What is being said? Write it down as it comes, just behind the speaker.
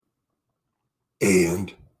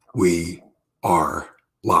And we are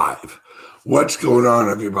live. What's going on,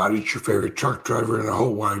 everybody? It's your favorite truck driver in the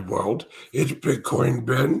whole wide world. It's Bitcoin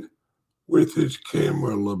Ben with his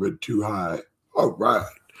camera a little bit too high. All right.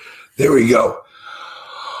 There we go.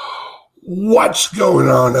 What's going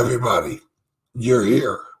on, everybody? You're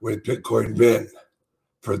here with Bitcoin Ben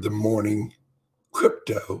for the morning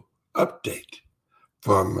crypto update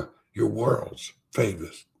from your world's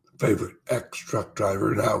favorite ex-truck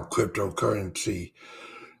driver, now cryptocurrency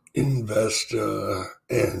investor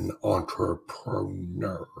and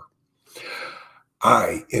entrepreneur.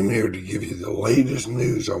 I am here to give you the latest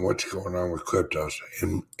news on what's going on with cryptos.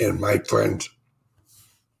 And my friends,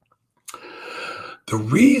 the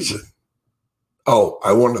reason,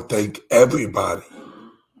 I want to thank everybody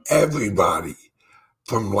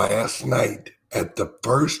from last night at the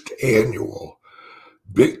first annual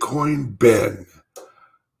Bitcoin Ben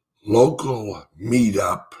local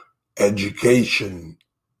meetup education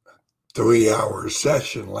 3-hour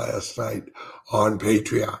session last night on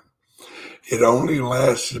Patreon. It only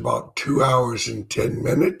lasted about 2 hours and 10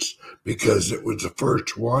 minutes because it was the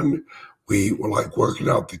first one. We were like working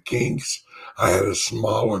out the kinks. I had a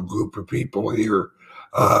smaller group of people here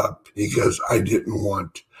because I didn't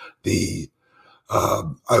want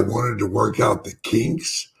I wanted to work out the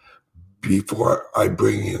kinks before I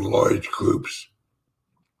bring in large groups.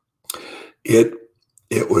 It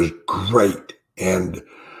was great, and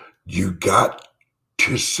you got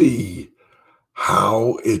to see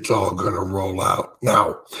how it's all going to roll out.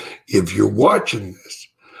 Now, if you're watching this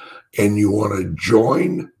and you want to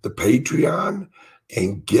join the Patreon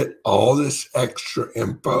and get all this extra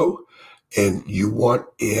info, and you want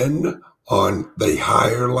in on the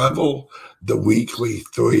higher level, the weekly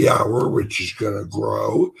 3-hour, which is going to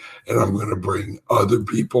grow, and I'm going to bring other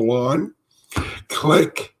people on,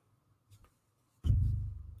 click.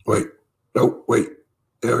 Wait,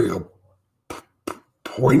 there we go.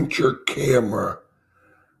 Point your camera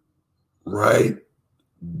right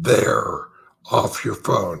there off your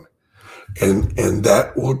phone, and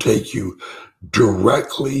that will take you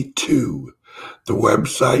directly to the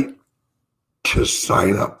website to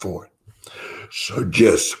sign up for it. So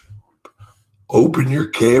just open your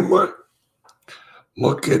camera,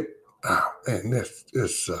 look at, and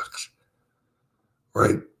this sucks.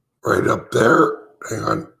 Right up there. Hang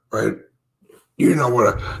on, right? You know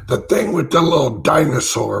what? The thing with the little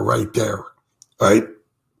dinosaur right there, right?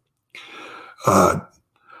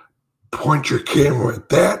 Point your camera at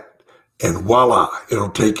that, and voila, it'll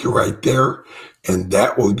take you right there, and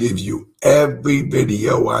that will give you every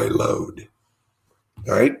video I load.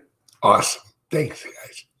 All right? Awesome. Thanks,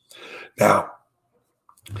 guys. Now,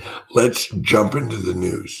 let's jump into the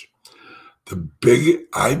news.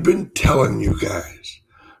 I've been telling you guys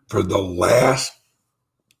for the last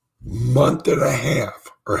month and a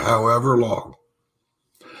half or however long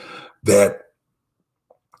that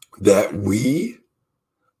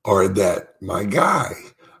my guy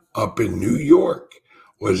up in New York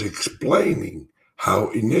was explaining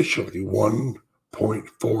how initially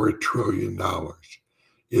 $1.4 trillion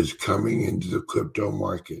is coming into the crypto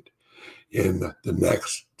market in the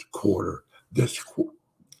next quarter, this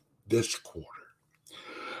quarter,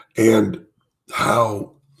 and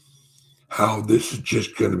how this is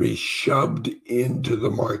just going to be shoved into the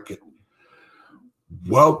market.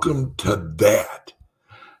 Welcome to that.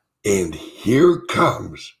 And here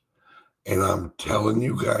comes, and I'm telling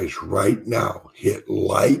you guys right now, hit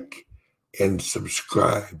like and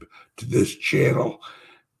subscribe to this channel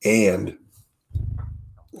and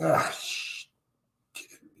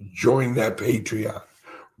join that Patreon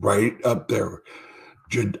right up there.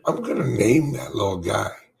 I'm going to name that little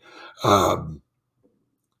guy.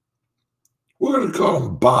 We're going to call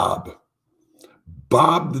him Bob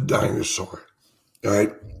the dinosaur. All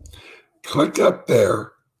right. Click up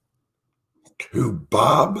there to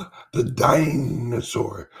Bob the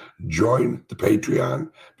dinosaur. Join the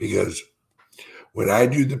Patreon, because when I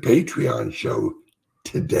do the Patreon show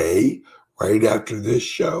today, right after this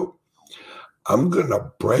show, I'm going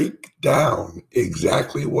to break down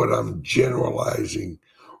exactly what I'm generalizing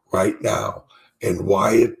right now and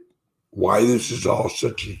why this is all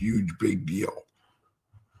such a huge big deal.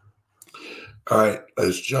 All right,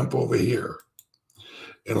 let's jump over here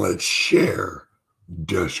and let's share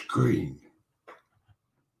the screen.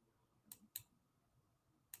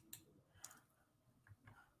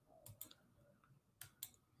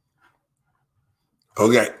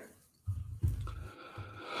 Okay.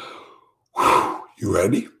 You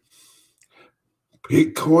ready?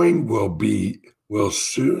 Bitcoin will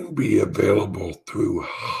soon be available through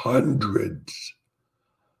hundreds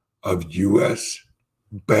of U.S.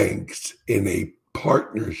 banks in a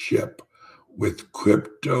partnership with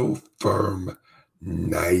crypto firm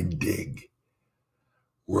NYDIG,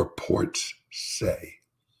 reports say.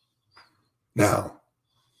 Now,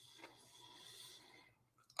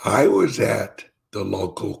 I was at the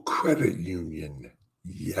local credit union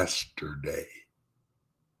yesterday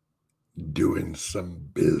doing some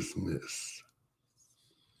business.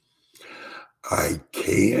 I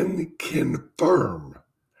can confirm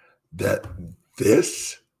that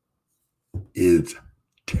this is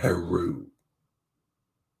true.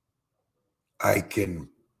 I can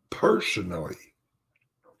personally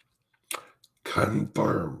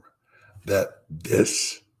confirm that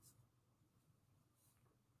this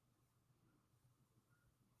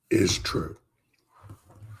is true.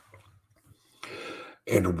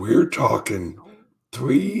 And we're talking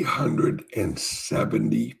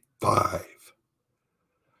 375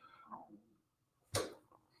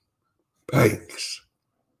 banks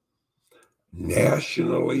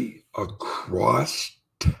nationally across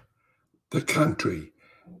the country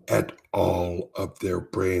at all of their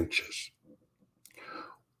branches.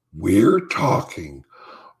 We're talking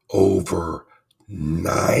over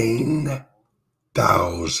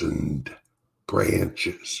 9,000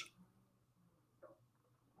 branches.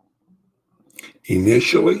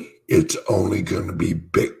 Initially, it's only going to be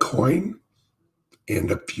Bitcoin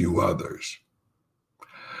and a few others.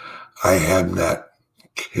 I have not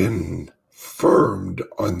confirmed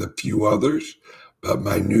on the few others, but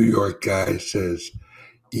my New York guy says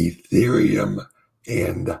Ethereum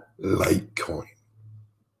and Litecoin.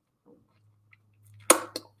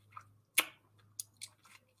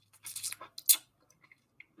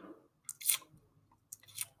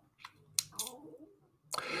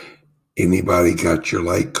 Anybody got your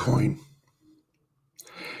Litecoin?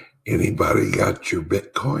 Anybody got your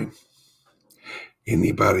Bitcoin?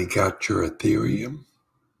 Anybody got your Ethereum?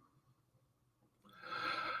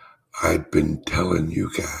 I've been telling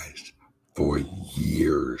you guys for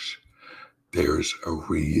years, there's a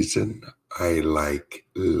reason I like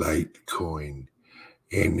Litecoin,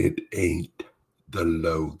 and it ain't the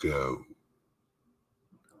logo.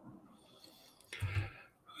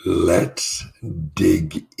 Let's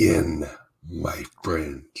dig in, my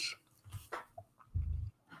friends.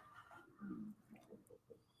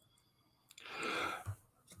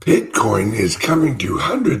 Bitcoin is coming to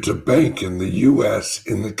hundreds of banks in the U.S.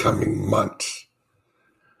 in the coming months.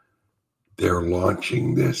 They're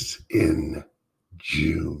launching this in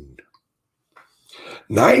June.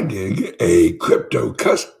 NYDIG, a crypto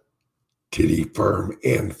custody firm,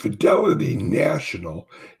 and Fidelity National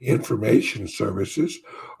Information Services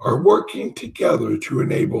are working together to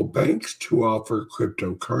enable banks to offer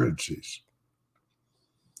cryptocurrencies.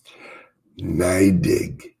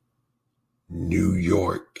 NYDIG, New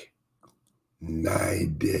York.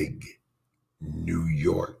 NYDIG, New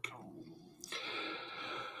York.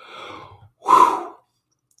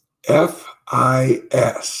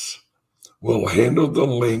 FIS will handle the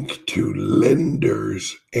link to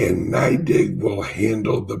lenders, and NYDIG will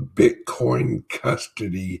handle the Bitcoin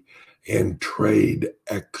custody and trade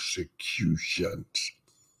executions.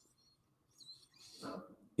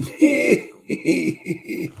 Here,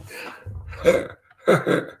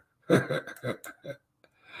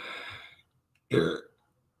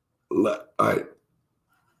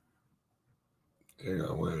 hang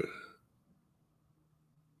on, wait.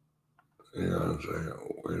 Hang on a second.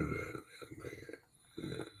 Wait a minute.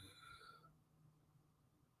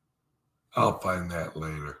 I'll find that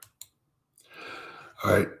later.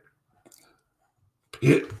 All right.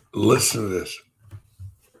 Listen to this.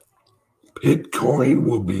 Bitcoin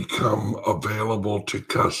will become available to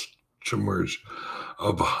customers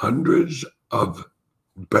of hundreds of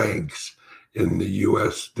banks in the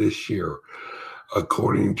U.S. this year,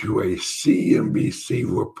 according to a CNBC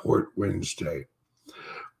report Wednesday.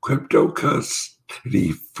 Crypto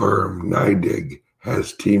custody firm NYDIG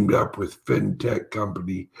has teamed up with fintech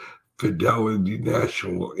company Fidelity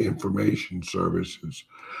National Information Services,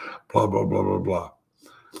 blah, blah, blah, blah, blah.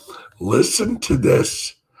 Listen to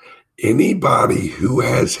this. Anybody who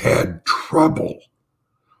has had trouble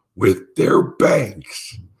with their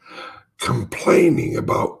banks complaining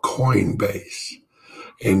about Coinbase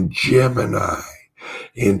and Gemini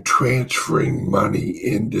and transferring money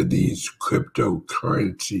into these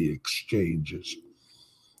cryptocurrency exchanges,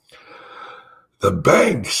 the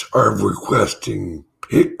banks are requesting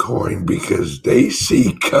Bitcoin because they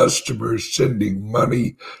see customers sending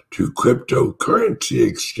money to cryptocurrency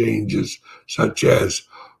exchanges such as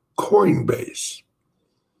Coinbase,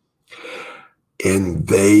 and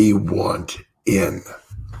they want in.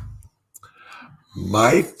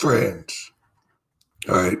 My friends,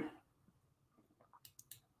 All right.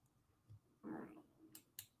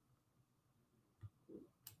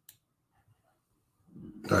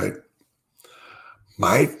 All right.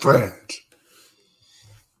 My friends,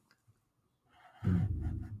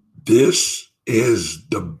 this is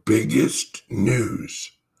the biggest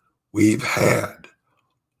news we've had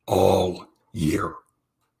all year.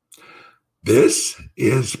 This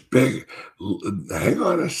is big. Hang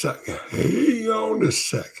on a second. Hang on a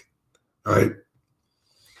second. All right.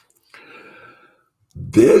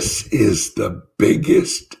 This is the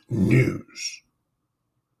biggest news.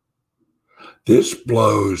 This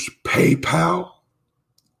blows PayPal,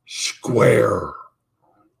 Square,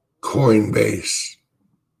 Coinbase,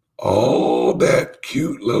 all that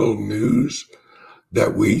cute little news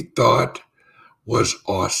that we thought was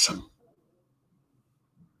awesome.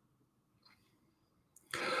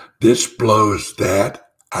 This blows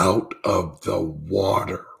that out of the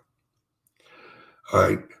water. All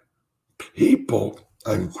right. People,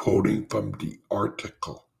 I'm quoting from the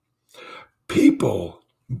article, people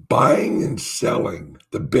buying and selling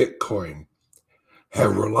the Bitcoin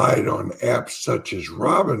have relied on apps such as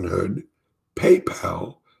Robinhood,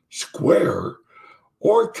 PayPal, Square,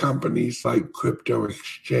 or companies like crypto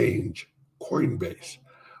exchange Coinbase,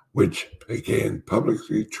 which began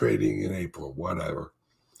publicly trading in April, whatever.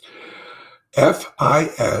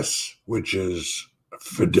 FIS, which is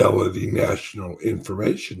Fidelity National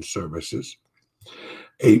Information Services,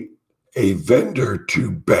 a vendor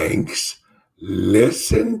to banks,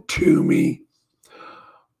 listen to me,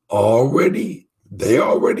 they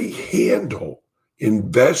already handle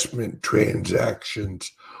investment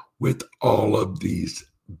transactions with all of these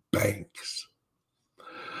banks.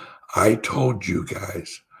 I told you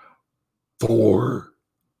guys 4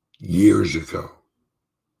 years ago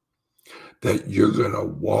that you're going to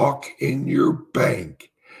walk in your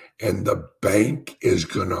bank and the bank is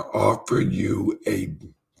going to offer you a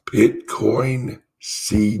Bitcoin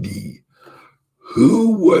CD.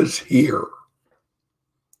 Who was here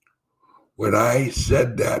when I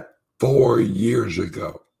said that 4 years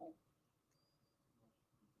ago?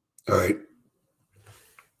 All right.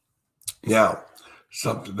 Now,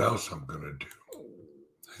 something else I'm going to do.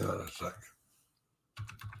 Hang on a second.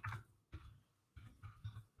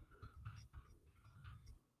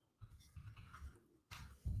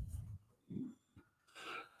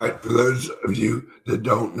 All right, for those of you that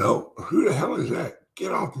don't know, who the hell is that?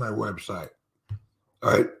 Get off my website.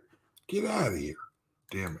 All right, get out of here,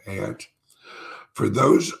 damn ant. For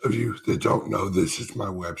those of you that don't know, this is my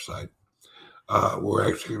website. We're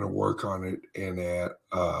actually going to work on it and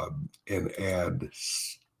add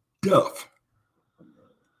stuff.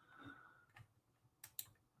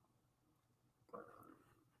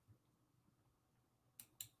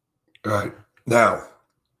 All right, now,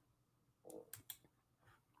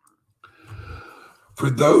 for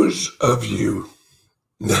those of you,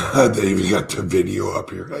 they even got the video up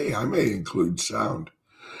here. Hey, I may include sound.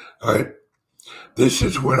 All right. This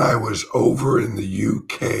is when I was over in the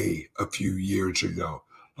UK a few years ago.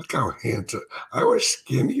 Look how handsome. I was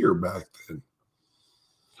skinnier back then.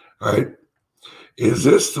 All right. Is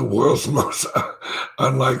this the world's most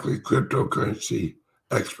unlikely cryptocurrency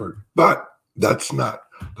expert? But that's not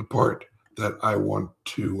the part that I want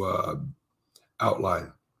to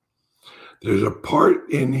outline. There's a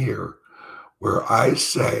part in here where I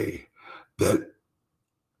say that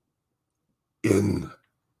in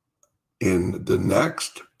the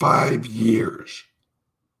next 5 years,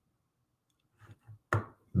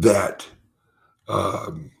 that,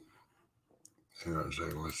 hang on a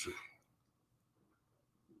second, let's see.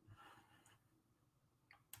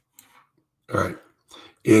 All right.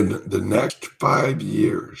 In the next 5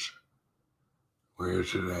 years, where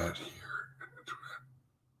is it at here?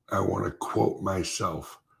 I want to quote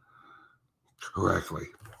myself correctly.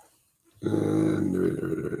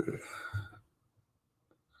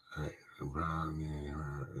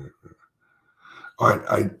 All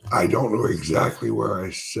right, I don't know exactly where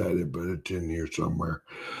I said it, but it's in here somewhere.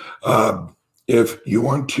 If you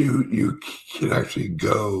want to, you can actually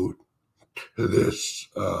go to this.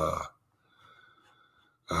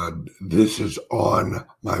 This is on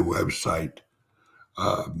my website.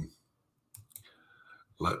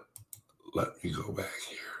 Let me go back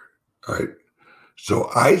here. All right. So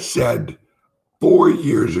I said 4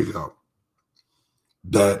 years ago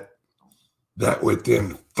that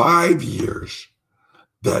within 5 years,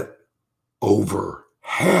 that over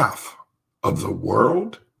half of the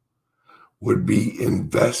world would be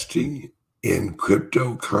investing in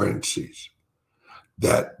cryptocurrencies,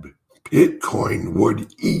 that Bitcoin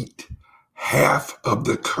would eat half of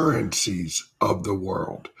the currencies of the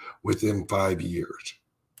world, within 5 years.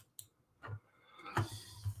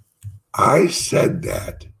 I said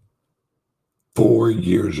that 4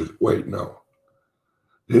 years ago. Wait, no.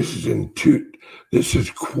 This is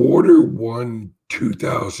quarter one,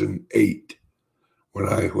 2008, when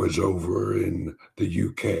I was over in the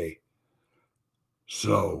UK.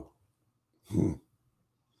 So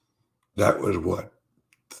that was what,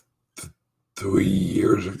 3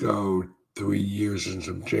 years ago, 3 years and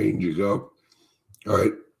some change ago. All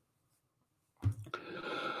right.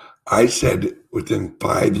 I said within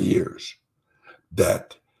 5 years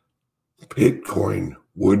that Bitcoin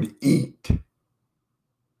would eat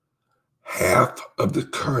half of the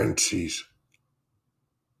currencies.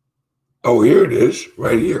 Oh, here it is,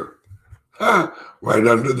 right here. Right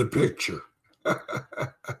under the picture.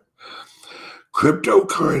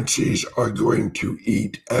 Cryptocurrencies are going to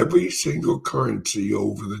eat every single currency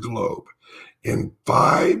over the globe. In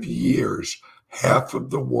 5 years, half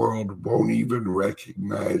of the world won't even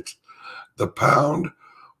recognize the pound,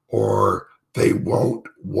 or they won't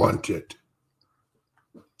want it.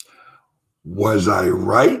 Was I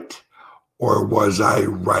right, or was I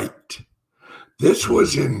right? This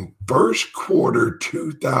was in first quarter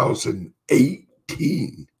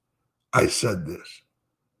 2018. I said this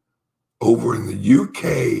over in the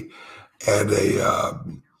UK at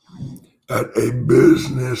a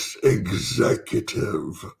business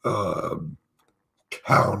executive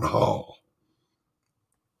town hall.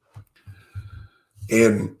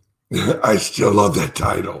 And I still love that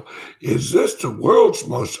title. Is this the world's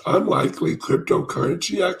most unlikely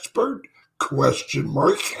cryptocurrency expert? Question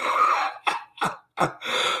mark.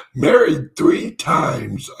 Married 3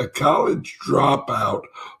 times, a college dropout,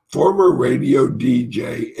 former radio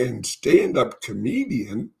DJ, and stand-up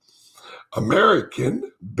comedian,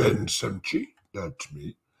 American Ben Simchi, that's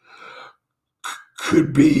me,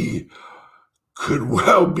 could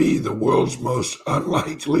well be the world's most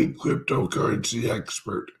unlikely cryptocurrency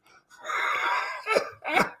expert.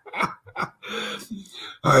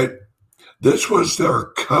 All right, this was their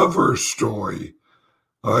cover story.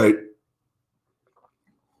 All right,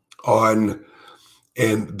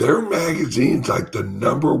 and their magazine's like the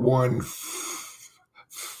number one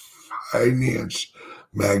finance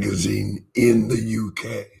magazine in the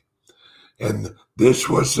UK. And this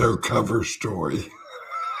was their cover story.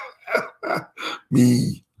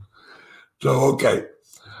 Me. So, okay.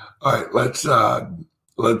 All right,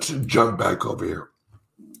 let's jump back over here.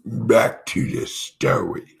 Back to the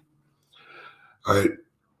story. All right.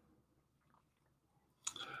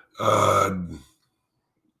 All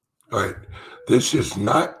right. This is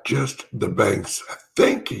not just the banks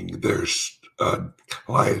thinking their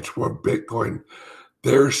clients want Bitcoin.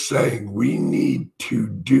 They're saying we need to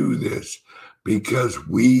do this because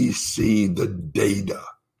we see the data.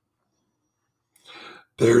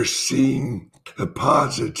 They're seeing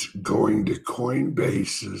deposits going to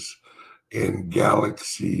Coinbases and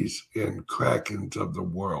Galaxies and Krakens of the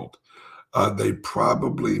world. They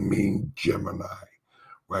probably mean Gemini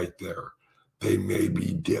right there. They may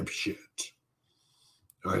be dipshits,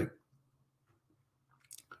 right?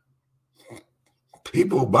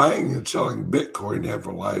 People buying and selling Bitcoin have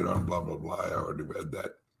relied on blah, blah, blah. I already read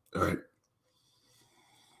that, all right?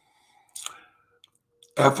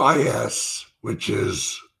 FIS, which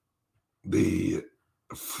is the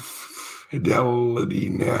Fidelity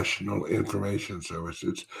National Information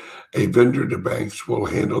Services, a vendor to banks, will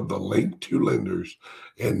handle the link to lenders,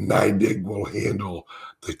 and NYDIG will handle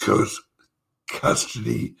the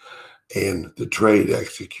custody and the trade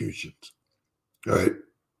executions. All right.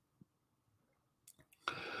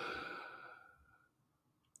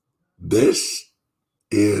 This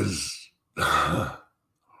is, my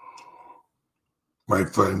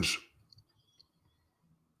friends,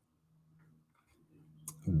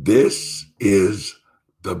 this is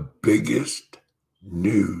the biggest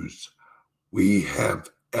news we have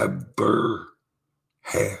ever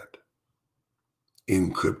had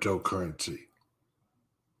in cryptocurrency.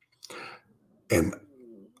 And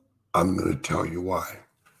I'm going to tell you why.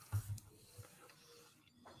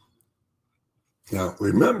 Now,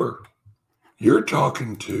 remember, you're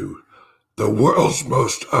talking to the world's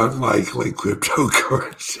most unlikely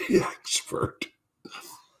cryptocurrency expert.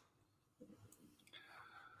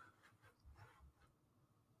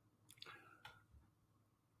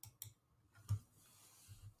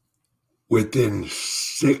 Within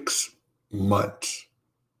 6 months,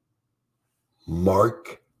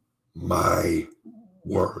 mark my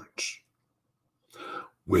words,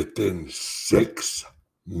 within 6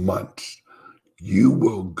 months, you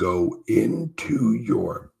will go into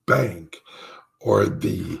your bank or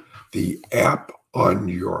the app on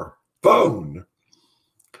your phone.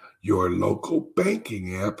 your local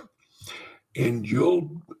banking app, and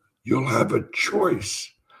you'll have a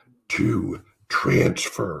choice to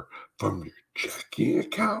transfer from your checking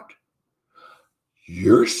account,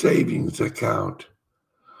 your savings account,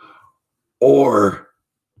 or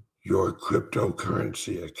your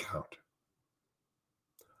cryptocurrency account.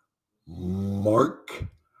 Mark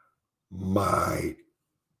my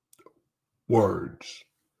words.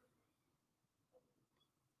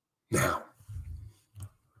 Now,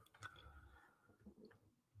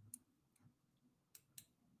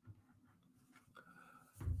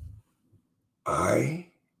 I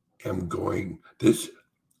am going,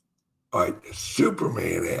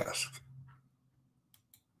 Superman asked,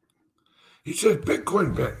 he said,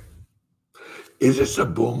 Bitcoin Bank, is this a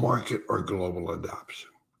bull market or global adoption?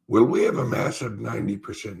 Will we have a massive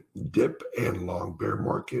 90% dip and long bear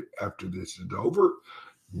market after this is over?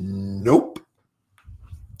 Nope.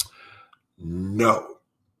 No.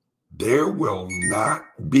 There will not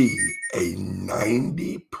be a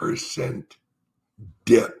 90%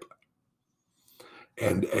 dip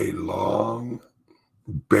and a long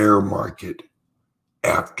bear market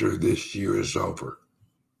after this year is over.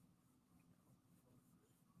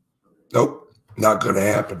 Nope, not going to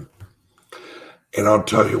happen. And I'll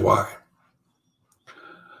tell you why.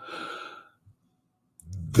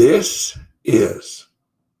 This is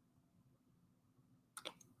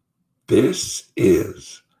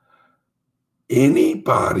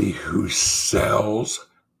anybody who sells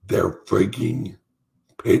their frigging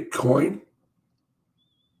Bitcoin.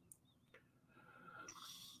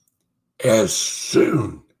 As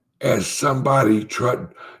soon as somebody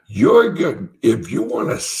you're good. If you want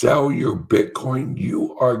to sell your Bitcoin,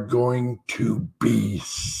 you are going to be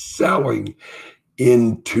selling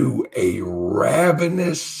into a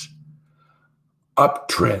ravenous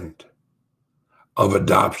uptrend of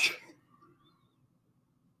adoption.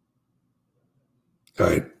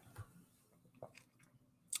 Right?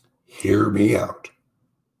 Hear me out.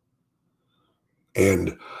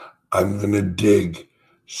 And I'm going to dig.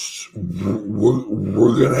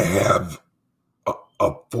 We're going to have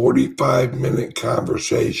a 45-minute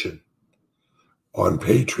conversation on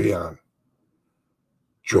Patreon.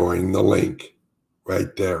 Join the link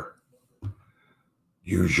right there.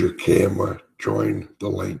 Use your camera, join the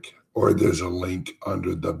link, or there's a link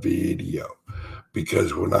under the video.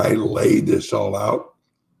 Because when I lay this all out,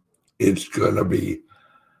 it's going to be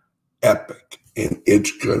epic, and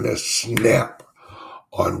it's going to snap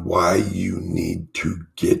on why you need to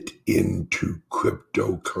get into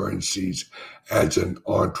cryptocurrencies as an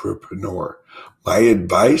entrepreneur. My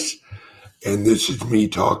advice, and this is me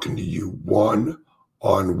talking to you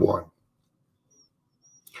one-on-one.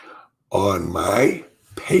 On my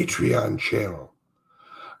Patreon channel,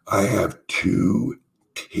 I have 2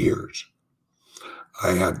 tiers.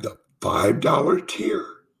 I have the $5 tier,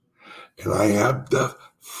 and I have the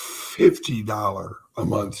 $50 a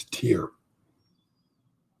month tier.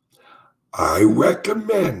 I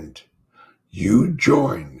recommend you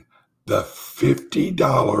join the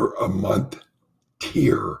 $50 a month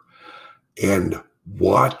tier and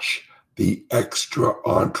watch the extra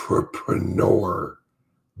entrepreneur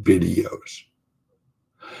videos.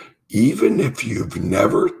 Even if you've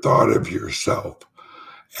never thought of yourself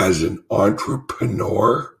as an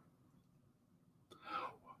entrepreneur,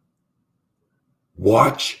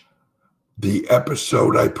 watch the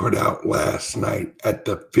episode I put out last night at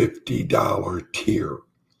the $50 tier.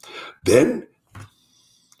 Then,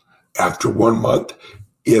 after 1 month,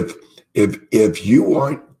 if you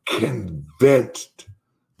aren't convinced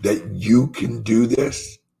that you can do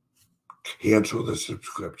this, cancel the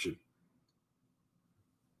subscription.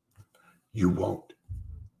 You won't.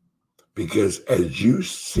 Because as you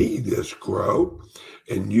see this grow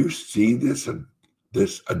and you see this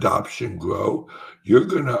adoption grow, you're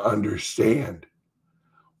going to understand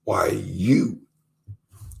why you,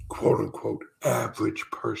 quote unquote, average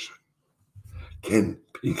person can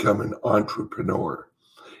become an entrepreneur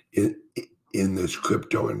in this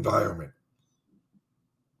crypto environment.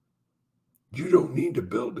 You don't need a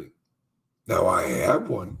building. Now, I have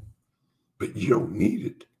one, but you don't need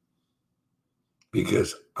it.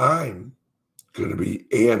 Because I'm going to be,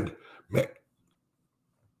 and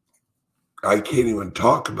I can't even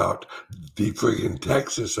talk about the friggin'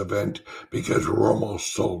 Texas event because we're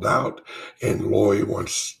almost sold out and Lori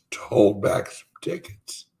wants to hold back some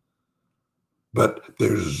tickets. But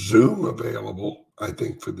there's Zoom available, I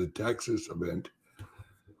think, for the Texas event.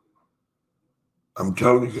 I'm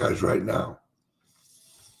telling you guys right now,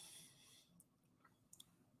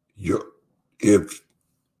 if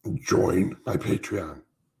join my Patreon,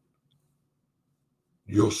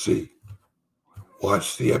 you'll see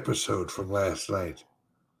Watch the episode from last night.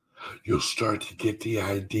 You'll start to get the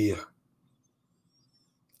idea.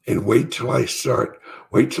 And wait till I start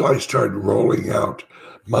rolling out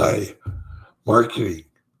my marketing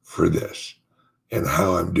for this and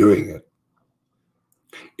how I'm doing it.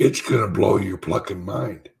 It's going to blow your plucking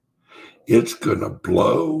mind. It's going to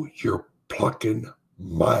blow your plucking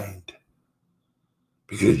mind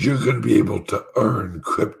because you're going to be able to earn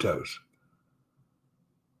cryptos.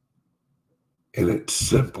 And it's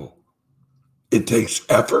simple. It takes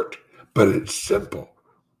effort, but it's simple.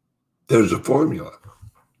 There's a formula.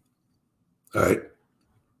 All right.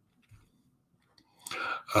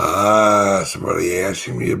 Somebody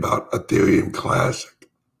asking me about Ethereum Classic.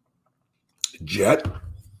 Jet.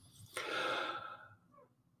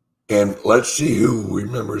 And let's see who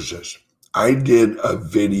remembers this. I did a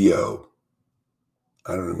video,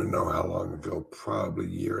 I don't even know how long ago, probably a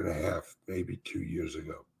year and a half, maybe 2 years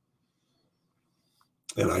ago.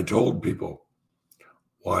 And I told people,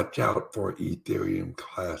 watch out for Ethereum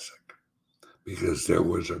Classic because there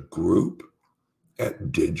was a group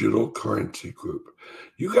at Digital Currency Group.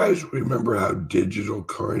 You guys remember how Digital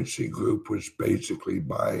Currency Group was basically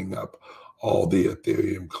buying up all the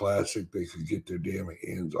Ethereum Classic they could get their damn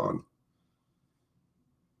hands on?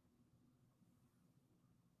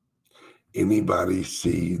 Anybody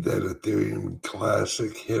see that Ethereum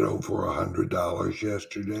Classic hit over $100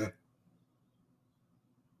 yesterday?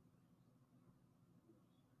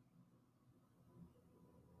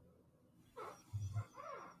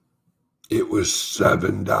 It was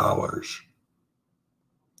 $7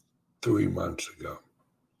 3 months ago.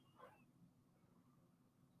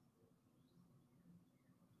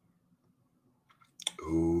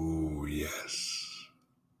 Oh, yes.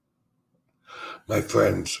 My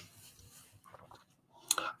friends,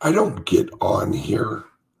 I don't get on here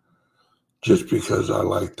just because I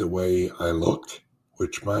like the way I look,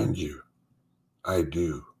 which, mind you, I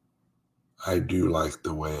do. I do like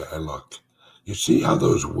the way I look. You see how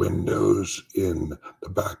those windows in the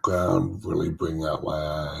background really bring out my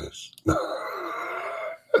eyes?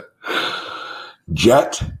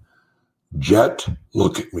 Jet,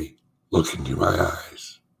 look at me. Look into my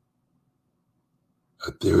eyes.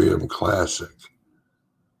 Ethereum Classic.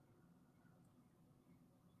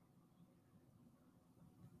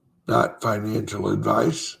 Not financial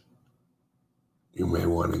advice. You may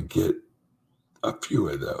want to get a few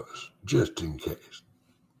of those just in case,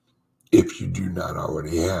 if you do not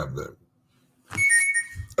already have them.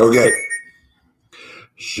 Okay.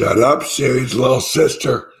 Shut up, Siri's little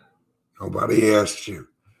sister. Nobody asked you,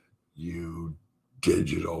 you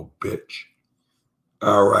digital bitch.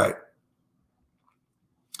 All right.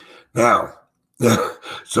 Now,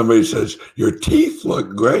 somebody says, your teeth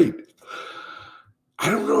look great. I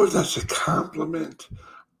don't know if that's a compliment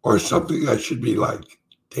or something I should be like,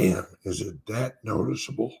 damn, is it that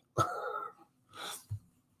noticeable? All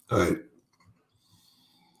right.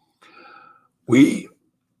 We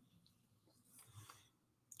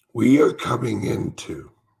are coming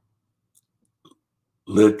into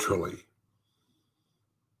literally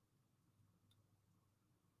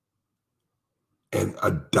an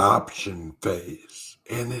adoption phase.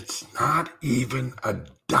 And it's not even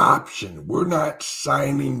adoption. We're not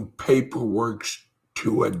signing paperwork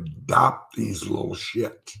to adopt these little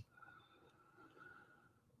shits.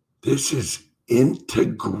 This is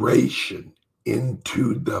integration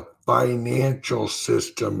into the financial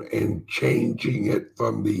system and changing it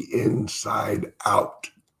from the inside out.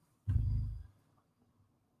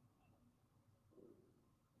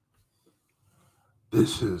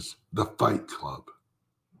 This is the Fight Club.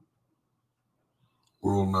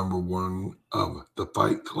 Rule number 1 of the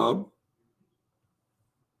Fight Club: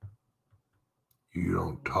 you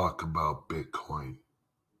don't talk about Bitcoin.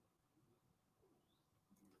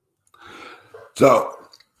 So,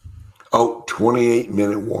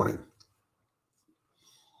 28-minute warning.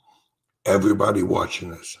 Everybody watching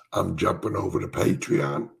this, I'm jumping over to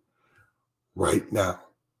Patreon right now.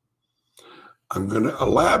 I'm going to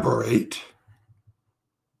elaborate.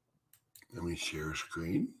 Let me share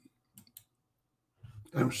screen.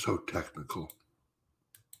 I'm so technical.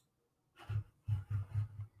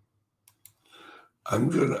 I'm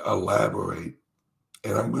going to elaborate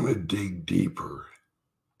and I'm going to dig deeper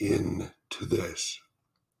into this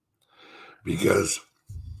because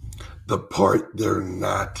the part they're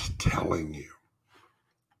not telling you.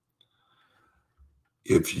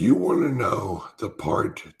 If you want to know the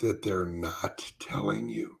part that they're not telling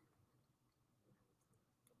you,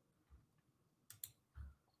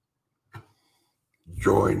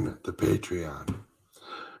 join the Patreon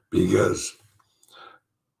because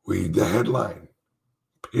read the headline.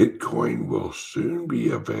 Bitcoin will soon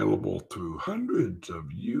be available through hundreds of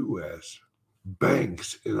U.S.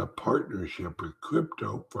 banks in a partnership with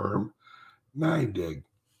crypto firm NYDIG.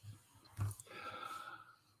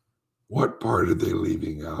 What part are they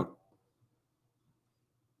leaving out?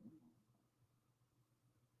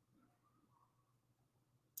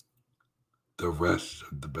 The rest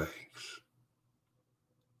of the banks.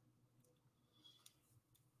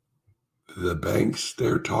 The banks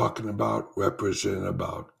they're talking about represent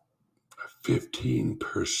about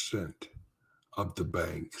 15% of the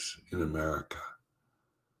banks in America.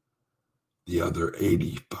 The other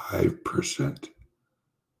 85%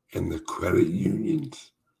 in the credit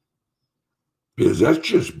unions, because that's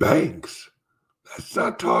just banks. That's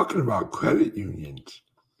not talking about credit unions.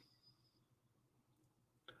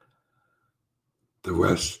 The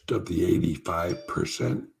rest of the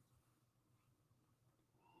 85%,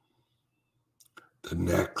 the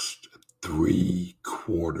next 3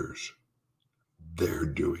 quarters, they're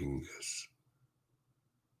doing this.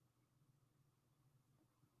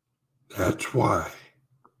 That's why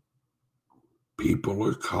people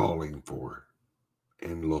are calling for it.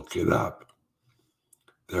 And look it up.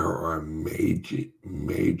 There are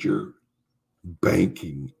major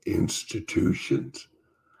banking institutions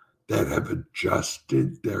that have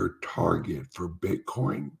adjusted their target for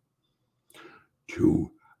Bitcoin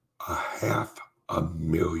to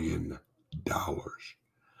 $500,000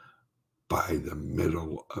 by the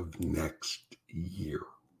middle of next year.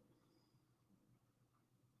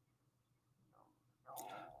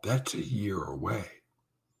 That's a year away.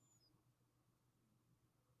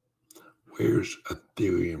 Where's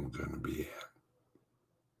Ethereum going to be at?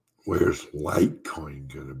 Where's Litecoin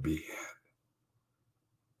going to be at?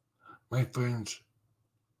 My friends,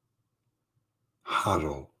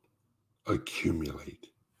 hodl, accumulate.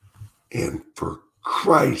 And for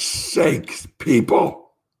Christ's sakes,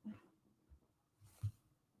 people,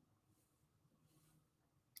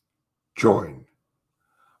 join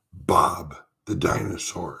Bob the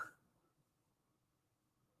dinosaur.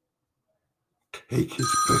 Take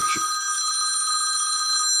his picture.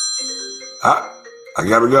 I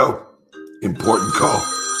gotta go. Important call.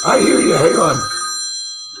 I hear you.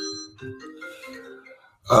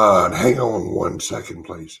 Hang on 1 second,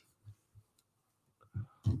 please.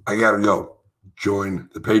 I gotta go. Join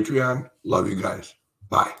the Patreon. Love you guys.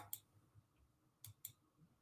 Bye.